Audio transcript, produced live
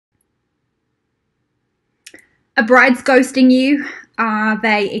Are brides ghosting you? Are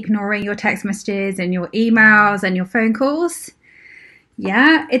they ignoring your text messages and your emails and your phone calls?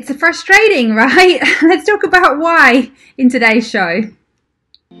 Yeah, it's frustrating, right? Let's talk about why in today's show.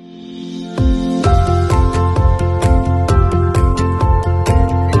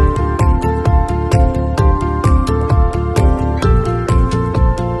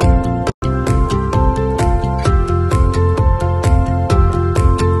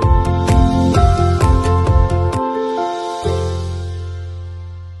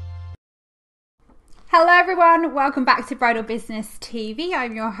 Hello everyone, welcome back to Bridal Business TV.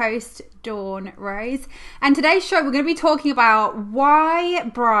 I'm your host, Dawn Rose, and today's show we're going to be talking about why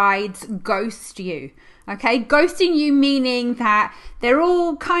brides ghost you. Okay, ghosting you meaning that they're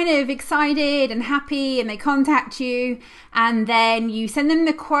all kind of excited and happy and they contact you and then you send them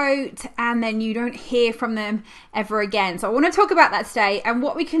the quote and then you don't hear from them ever again. So I want to talk about that today and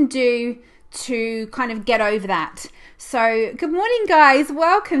what we can do to kind of get over that. So good morning guys,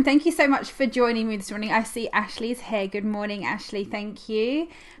 welcome. Thank you so much for joining me this morning. I see Ashley's here. Good morning Ashley, thank you.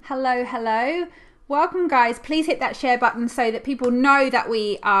 Hello. Welcome guys, please hit that share button so that people know that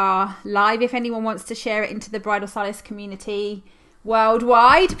we are live. If anyone wants to share it into the bridal stylist community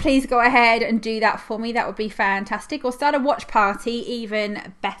worldwide, please go ahead and do that for me. That would be fantastic. Or start a watch party,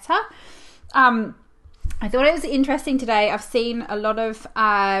 even better. I thought it was interesting today. I've seen a lot of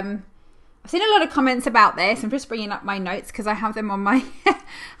comments about this. I'm just bringing up my notes because I have them on my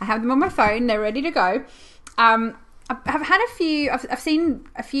I have them on my phone. They're ready to go. I've seen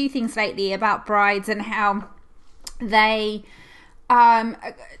a few things lately about brides and how they I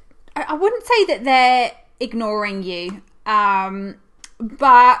wouldn't say that they're ignoring you,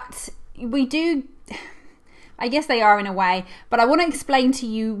 but we do. I guess they are in a way, but I want to explain to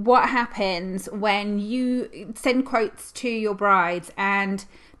you what happens when you send quotes to your brides and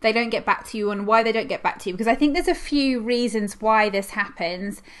they don't get back to you and why they don't get back to you, because I think there's a few reasons why this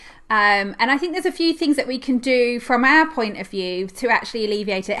happens. And I think there's a few things that we can do from our point of view to actually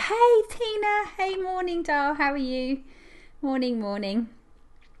alleviate it. Hey, Tina. Hey, morning, doll. How are you? Morning.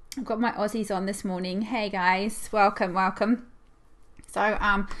 I've got my Aussies on this morning. Hey, guys. Welcome.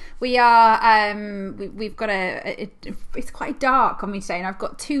 So we are, we've got it's quite dark on me today and I've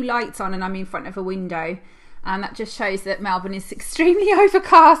got two lights on and I'm in front of a window. And that just shows that Melbourne is extremely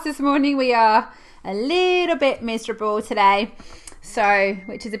overcast this morning. We are a little bit miserable today. So,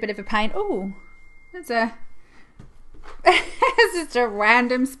 which is a bit of a pain. Oh, that's it's just a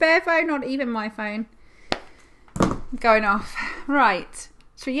random spare phone, not even my phone, going off. Right.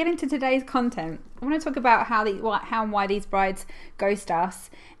 So we get into today's content. I want to talk about how and why these brides ghost us,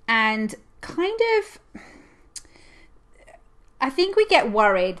 and kind of, I think we get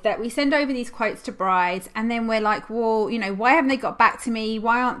worried that we send over these quotes to brides and then we're like, well, why haven't they got back to me?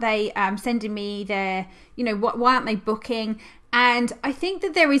 Why aren't they sending me their, why aren't they booking? And I think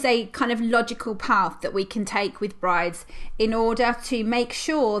that there is a kind of logical path that we can take with brides in order to make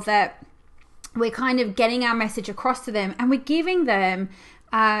sure that we're kind of getting our message across to them and we're giving them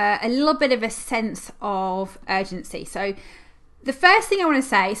a little bit of a sense of urgency. So the first thing I want to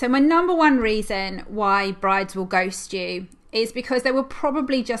say, so my number one reason why brides will ghost you is because they were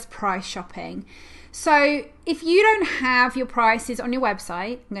probably just price shopping. So if you don't have your prices on your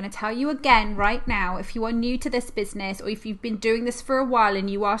website, I'm going to tell you again right now, if you are new to this business or if you've been doing this for a while and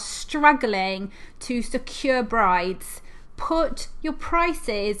you are struggling to secure brides, put your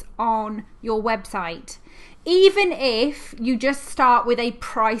prices on your website. Even if you just start with a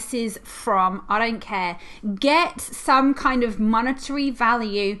prices from, I don't care, get some kind of monetary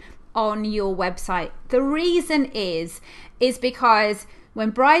value on your website. The reason is because when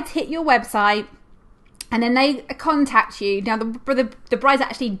brides hit your website and then they contact you, now the brides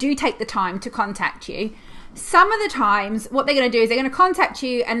actually do take the time to contact you. Some of the times what they're going to do is they're going to contact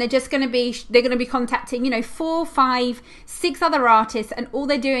you and they're going to be contacting 4, 5, 6 other artists, and all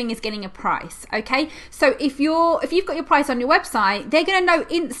they're doing is getting a price. Okay, so if you've got your price on your website, they're going to know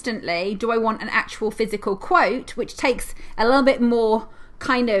instantly, do I want an actual physical quote, which takes a little bit more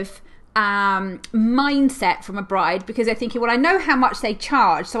kind of mindset from a bride, because they're thinking, well, I know how much they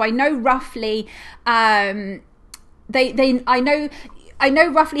charge, so I know roughly I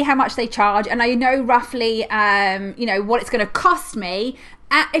know roughly how much they charge, and I know roughly what it's going to cost me.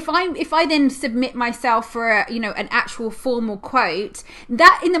 If I then submit myself for an actual formal quote,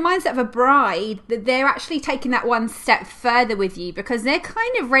 that in the mindset of a bride, that they're actually taking that one step further with you because they're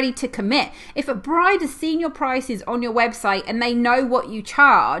kind of ready to commit. If a bride has seen your prices on your website and they know what you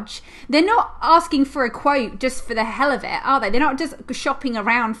charge, they're not asking for a quote just for the hell of it, are they? They're not just shopping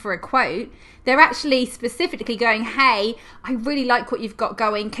around for a quote. They're actually specifically going, hey, I really like what you've got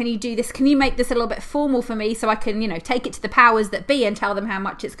going. Can you do this? Can you make this a little bit formal for me so I can, take it to the powers that be and tell them how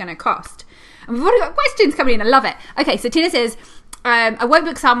much it's going to cost? And we've already got questions coming in. I love it. Okay, so Tina says, I won't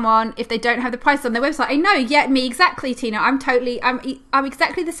book someone if they don't have the price on their website. I know, yeah, me exactly, Tina. I'm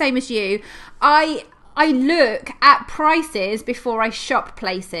exactly the same as you. I look at prices before I shop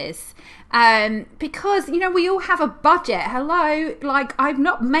places. Because we all have a budget. Hello, like, I'm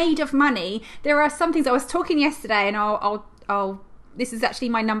not made of money. There are some things. I was talking yesterday, and I'll this is actually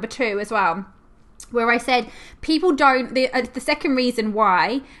my number 2 as well, where I said people don't, the second reason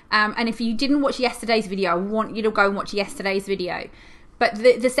why, and if you didn't watch yesterday's video, I want you to go and watch yesterday's video. But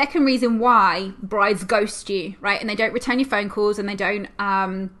the second reason why brides ghost you, right, and they don't return your phone calls, and they don't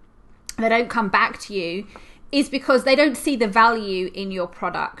come back to you, is because they don't see the value in your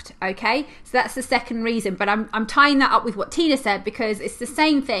product. Okay, so that's the second reason. But I'm tying that up with what Tina said, because it's the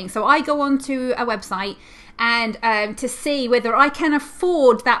same thing. So I go onto a website and to see whether I can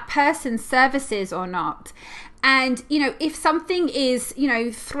afford that person's services or not. And if something is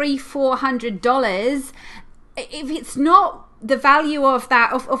 $300-400, if it's not the value of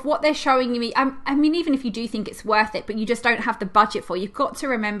that, of what they're showing me, I mean, even if you do think it's worth it, but you just don't have the budget for it, you've got to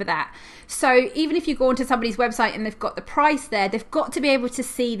remember that. So even if you go onto somebody's website and they've got the price there, they've got to be able to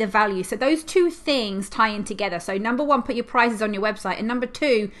see the value. So those two things tie in together. So number 1, put your prices on your website, and number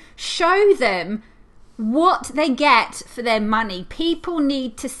 2, show them what they get for their money. People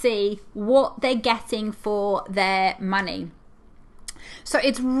need to see what they're getting for their money. So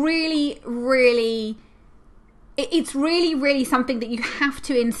it's really something that you have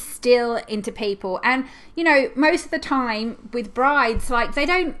to instill into people. And most of the time with brides, like,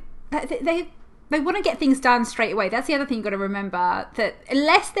 they want to get things done straight away. That's the other thing you've got to remember, that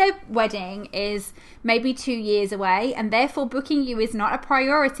unless their wedding is maybe 2 years away, and therefore booking you is not a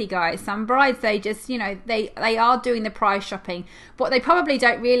priority, guys. Some brides, they just, they are doing the price shopping. What they probably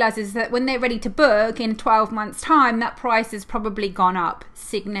don't realize is that when they're ready to book in 12 months time, that price has probably gone up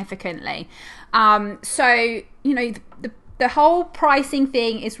significantly. So the whole pricing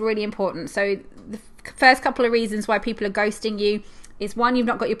thing is really important. So the first couple of reasons why people are ghosting you is, 1, you've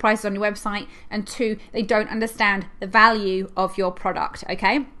not got your prices on your website, and 2, they don't understand the value of your product.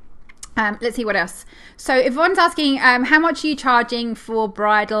 Okay, let's see what else. So Yvonne's asking, how much are you charging for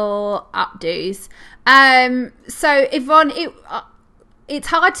bridal updos? So Yvonne, it's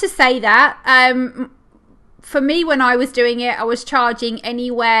hard to say that. For me, when I was doing it, I was charging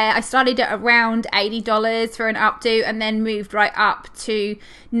anywhere. I started at around $80 for an updo, and then moved right up to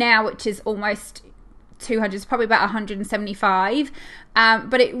now, which is almost 200. It's probably about 175.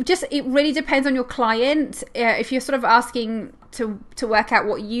 But it really depends on your client. If you're sort of asking to work out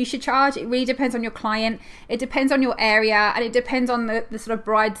what you should charge, it really depends on your client. It depends on your area, and it depends on the sort of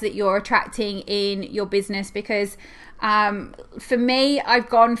brides that you're attracting in your business. Because for me, I've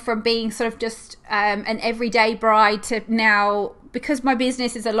gone from being sort of just an everyday bride to now, because my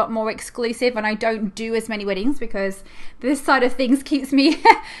business is a lot more exclusive and I don't do as many weddings, because this side of things keeps me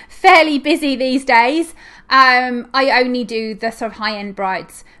fairly busy these days. I only do the sort of high-end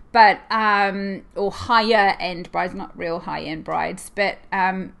brides, but or higher end brides, not real high-end brides, but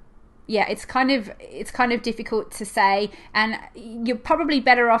yeah, it's kind of difficult to say, and you're probably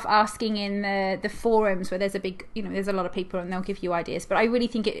better off asking in the forums where there's there's a lot of people, and they'll give you ideas. But I really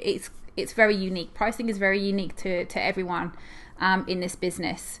think it's very unique. Pricing is very unique to everyone in this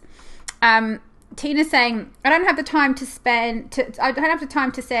business. Tina's saying, I don't have the time to send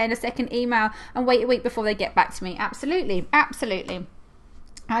a second email and wait a week before they get back to me. Absolutely.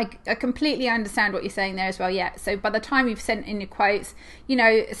 I completely understand what you're saying there as well. Yeah. So by the time you've sent in your quotes,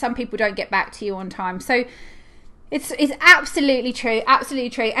 some people don't get back to you on time. So it's absolutely true. Absolutely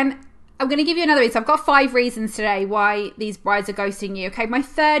true. And I'm going to give you another reason. I've got 5 reasons today why these brides are ghosting you. Okay. My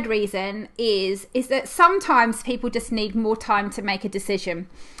third reason is that sometimes people just need more time to make a decision.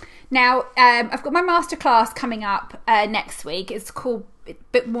 Now, I've got my masterclass coming up next week. It's called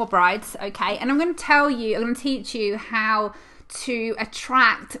Bit More Brides. Okay. And I'm going to teach you how to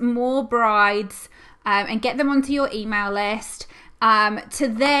attract more brides and get them onto your email list, to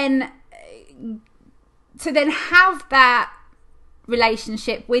then have that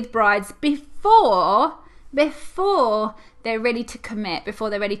relationship with brides before they're ready to commit, before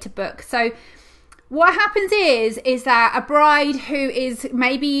they're ready to book. So what happens is that a bride who is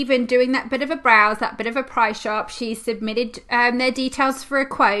maybe even doing that bit of a browse, that bit of a price shop, she's submitted their details for a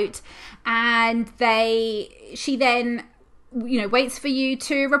quote, and she then waits for you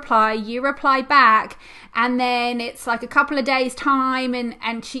to reply, you reply back, and then it's like a couple of days time,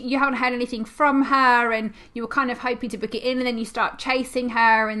 and you haven't heard anything from her, and you were kind of hoping to book it in, and then you start chasing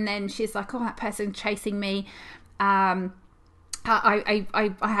her, and then she's like, oh, that person's chasing me. I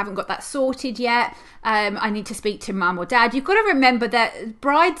haven't got that sorted yet. I need to speak to mum or dad. You've got to remember that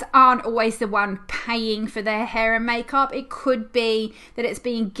brides aren't always the one paying for their hair and makeup. It could be that it's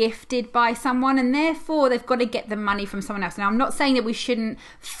being gifted by someone, and therefore they've got to get the money from someone else. Now, I'm not saying that we shouldn't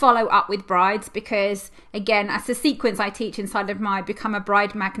follow up with brides, because again, that's a sequence I teach inside of my Become a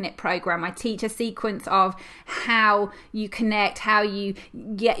Bride Magnet program. I teach a sequence of how you connect, how you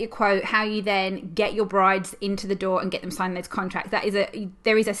get your quote, how you then get your brides into the door and get them sign those contracts.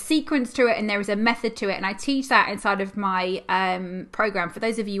 There is a sequence to it, and there is a method to it, and I teach that inside of my program. For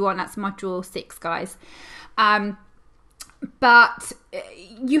those of you who want, that's module 6, guys. But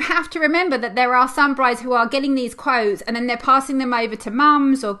you have to remember that there are some brides who are getting these quotes, and then they're passing them over to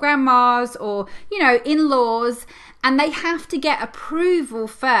mums or grandmas or in-laws, and they have to get approval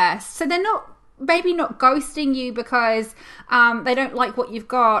first. So they're maybe not ghosting you because they don't like what you've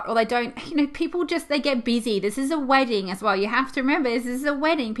got, or they don't, people they get busy. This is a wedding as well. You have to remember, this is a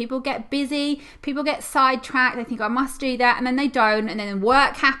wedding. People get busy, people get sidetracked. They think, I must do that, and then they don't, and then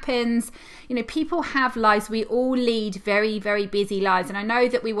work happens. People have lives. We all lead very, very busy lives. And I know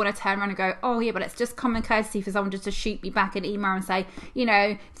that we want to turn around and go, oh yeah, but it's just common courtesy for someone just to shoot me back an email and say,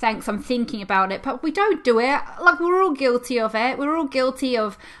 thanks, I'm thinking about it. But we don't do it. Like, we're all guilty of it. We're all guilty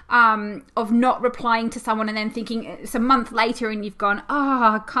of not replying to someone and then thinking it's a month later and you've gone,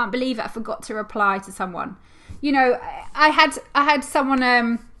 oh, I can't believe it, I forgot to reply to someone. I had someone,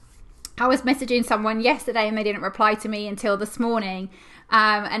 I was messaging someone yesterday and they didn't reply to me until this morning.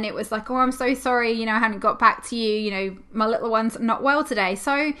 And it was like, oh, I'm so sorry, I hadn't got back to you, my little one's not well today.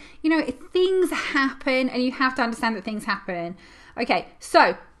 So, things happen, and you have to understand that things happen. Okay,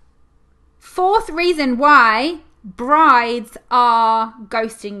 so 4th reason why brides are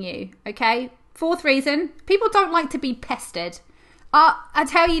ghosting you, okay? 4th reason, people don't like to be pestered. I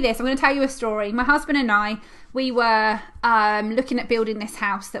tell you this, I'm going to tell you a story. My husband and I, we were looking at building this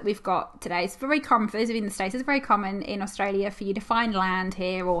house that we've got today. It's very common, for those of you in the States, it's very common in Australia for you to find land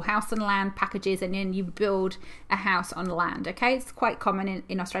here, or house and land packages, and then you build a house on land, okay? It's quite common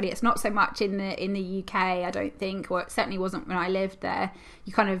in Australia. It's not so much in the UK, I don't think, or it certainly wasn't when I lived there.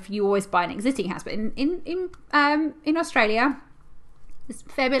 You always buy an existing house, but in Australia, there's a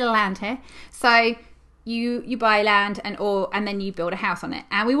fair bit of land here. So you buy land and then you build a house on it.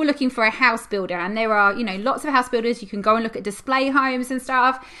 And we were looking for a house builder, and there are lots of house builders. You can go and look at display homes and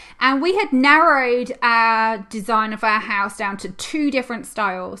stuff, and we had narrowed our design of our house down to 2 different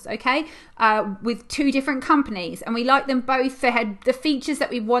styles, okay, with 2 different companies, and we liked them both. They had the features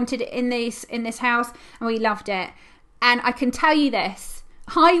that we wanted in this house, and we loved it. And I can tell you this,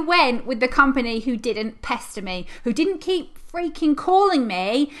 I went with the company who didn't pester me, who didn't keep freaking calling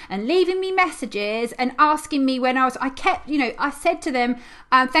me and leaving me messages and asking me when I said to them,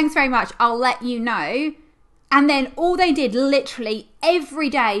 thanks very much, I'll let you know. And then all they did literally every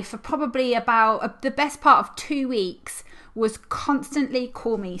day for probably about the best part of 2 weeks was constantly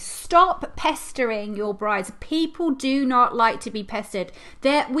call me. Stop pestering your brides. People do not like to be pestered.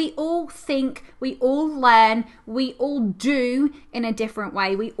 We all think, we all learn, we all do in a different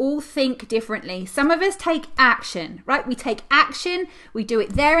way. We all think differently. Some of us take action, right? We take action, we do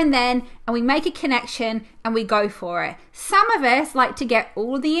it there and then, and we make a connection and we go for it. Some of us like to get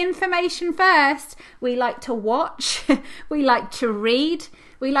all the information first. We like to watch, we like to read,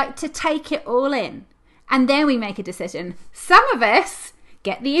 we like to take it all in. And then we make a decision. Some of us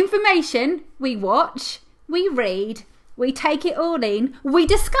get the information, we watch, we read, we take it all in, we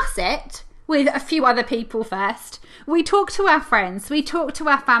discuss it with a few other people first, we talk to our friends, we talk to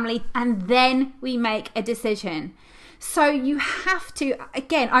our family, and then we make a decision. So you have to,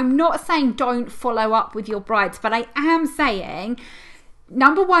 again, I'm not saying don't follow up with your brides, but I am saying,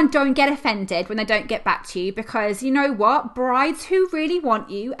 number 1, don't get offended when they don't get back to you, because you know what? Brides who really want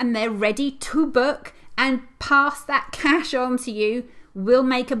you and they're ready to book and pass that cash on to you will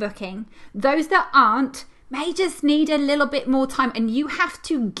make a booking. Those that aren't may just need a little bit more time, and you have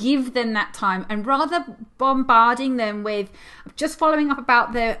to give them that time. And rather bombarding them with just following up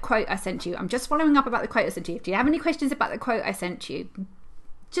about the quote I sent you, I'm just following up about the quote I sent you, do you have any questions about the quote I sent you?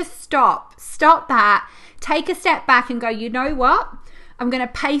 Just stop that, take a step back and go, you know what? I'm going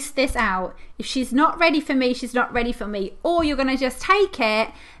to pace this out. If she's not ready for me, she's not ready for me. Or you're going to just take it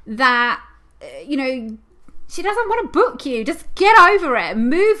that she doesn't want to book you. Just get over it,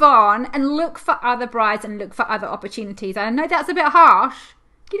 move on, and look for other brides and look for other opportunities. I know that's a bit harsh.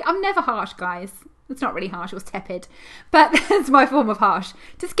 I'm never harsh, guys. It's not really harsh, it was tepid. But that's my form of harsh.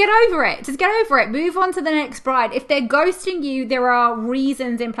 Just get over it. Just get over it. Move on to the next bride. If they're ghosting you, there are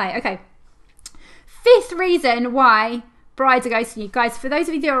reasons in play. Okay. 5th reason why brides are ghosting you. Guys, for those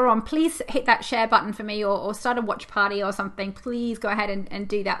of you that are on, please hit that share button for me or start a watch party or something. Please go ahead and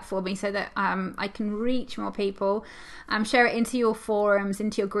do that for me so that I can reach more people. Share it into your forums,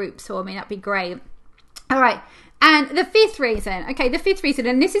 into your groups for me. That'd be great. All right. And the 5th reason,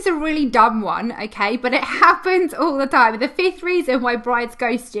 and this is a really dumb one, okay, but it happens all the time. The 5th reason why brides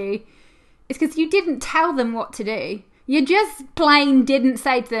ghost you is because you didn't tell them what to do. You just plain didn't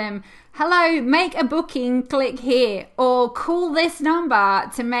say to them, hello, make a booking, click here, or call this number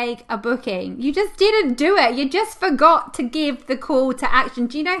to make a booking. You just didn't do it. You just forgot to give the call to action.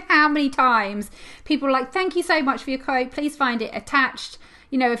 Do you know how many times people are like, thank you so much for your quote, please find it attached.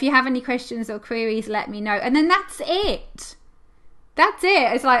 You know, if you have any questions or queries, let me know. And then that's it. That's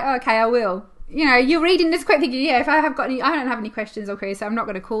it. It's like, okay, I will. You know, you're reading this quote thinking, yeah, if I don't have any questions or queries, so I'm not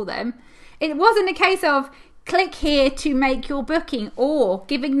going to call them. It wasn't a case of click here to make your booking or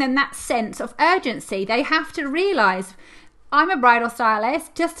giving them that sense of urgency. They have to realize I'm a bridal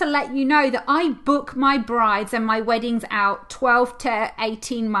stylist, just to let you know that I book my brides and my weddings out 12 to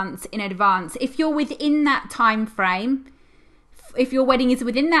 18 months in advance. If you're within that time frame, if your wedding is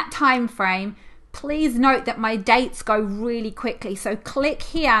within that time frame, please note that my dates go really quickly. So click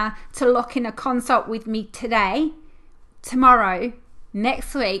here to lock in a consult with me today, tomorrow,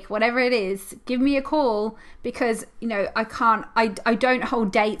 next week, whatever it is. Give me a call because, you know, I don't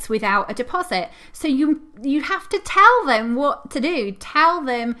hold dates without a deposit. So you have to tell them what to do. Tell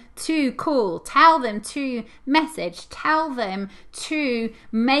them to call, tell them to message, tell them to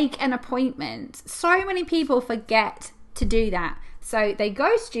make an appointment. So many people forget to do that. So they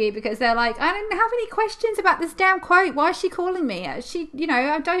ghost you because they're like, I don't have any questions about this damn quote. Why is she calling me? I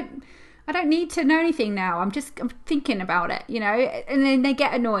don't need to know anything now. I'm thinking about it, you know, and then they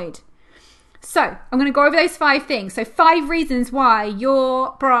get annoyed. So I'm going to go over those 5 things. So 5 reasons why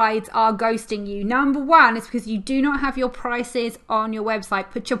your brides are ghosting you. Number 1 is because you do not have your prices on your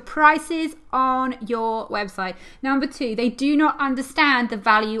website. Put your prices on your website. Number 2, they do not understand the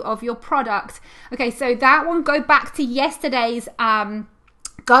value of your product. Okay, so that one, go back to yesterday's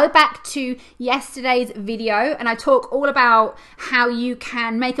video and I talk all about how you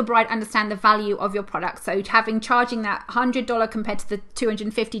can make a bride understand the value of your product. So charging that $100 compared to the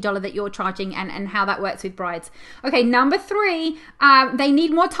 $250 that you're charging and how that works with brides. Okay, number 3, they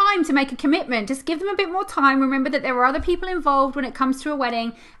need more time to make a commitment. Just give them a bit more time. Remember that there are other people involved when it comes to a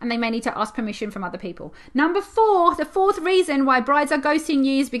wedding and they may need to ask permission from other people. Number 4, the 4th reason why brides are ghosting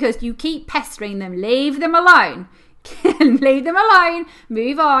you is because you keep pestering them. Leave them alone. Leave them alone,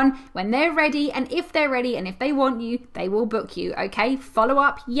 move on when they're ready, and if they're ready and if they want you, they will book you. Okay, follow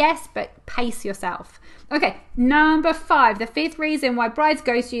up, yes, but pace yourself. Okay, number 5, the 5th reason why brides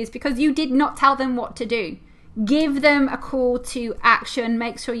ghost you is because you did not tell them what to do. Give them a call to action.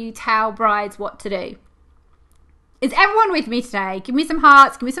 Make sure you tell brides what to do. Is everyone with me today? Give me some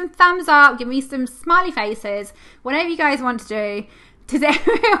hearts, give me some thumbs up, give me some smiley faces, whatever you guys want to do. Does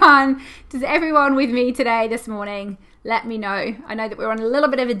everyone with me today this morning? Let me know. I know that we're on a little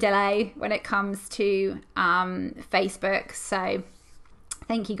bit of a delay when it comes to Facebook. So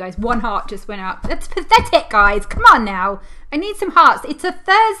thank you guys. 1 heart just went up. That's pathetic, guys. Come on now. I need some hearts. It's a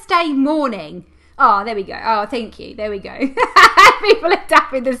Thursday morning. Oh, there we go. Oh, thank you. There we go. People are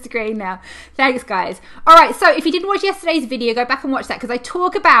tapping the screen now. Thanks, guys. All right. So if you didn't watch yesterday's video, go back and watch that because I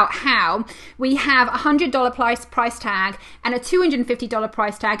talk about how we have a $100 price tag and a $250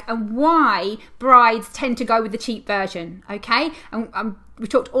 price tag and why brides tend to go with the cheap version. Okay. And we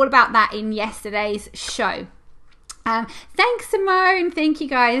talked all about that in yesterday's show. Thanks, Simone. Thank you,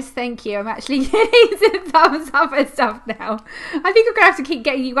 guys. Thank you. I'm actually getting some thumbs up and stuff now. I think I'm gonna have to keep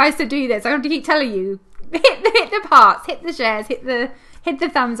getting you guys to do this. I have to keep telling you, hit the hearts, hit the shares, hit the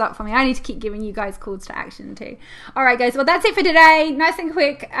thumbs up for me. I need to keep giving you guys calls to action too. All right, guys. Well, that's it for today. Nice and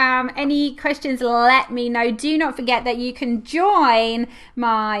quick. Any questions, let me know. Do not forget that you can join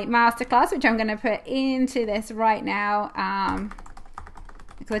my masterclass, which I'm going to put into this right now.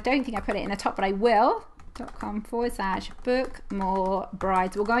 Because I don't think I put it in the top, but I will. .com/book more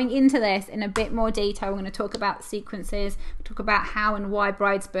brides. We're going into this in a bit more detail. We're going to talk about sequences, talk about how and why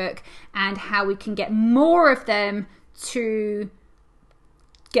brides book, and how we can get more of them to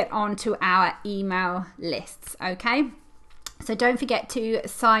get onto our email lists. Okay, so don't forget to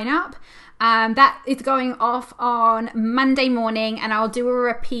sign up. That is going off on Monday morning, and I'll do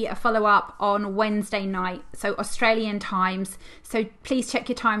a follow-up on Wednesday night, so Australian times. So please check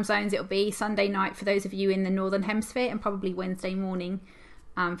your time zones. It'll be Sunday night for those of you in the Northern Hemisphere and probably Wednesday morning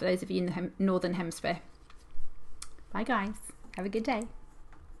for those of you in the Northern Hemisphere. Bye guys. Have a good day.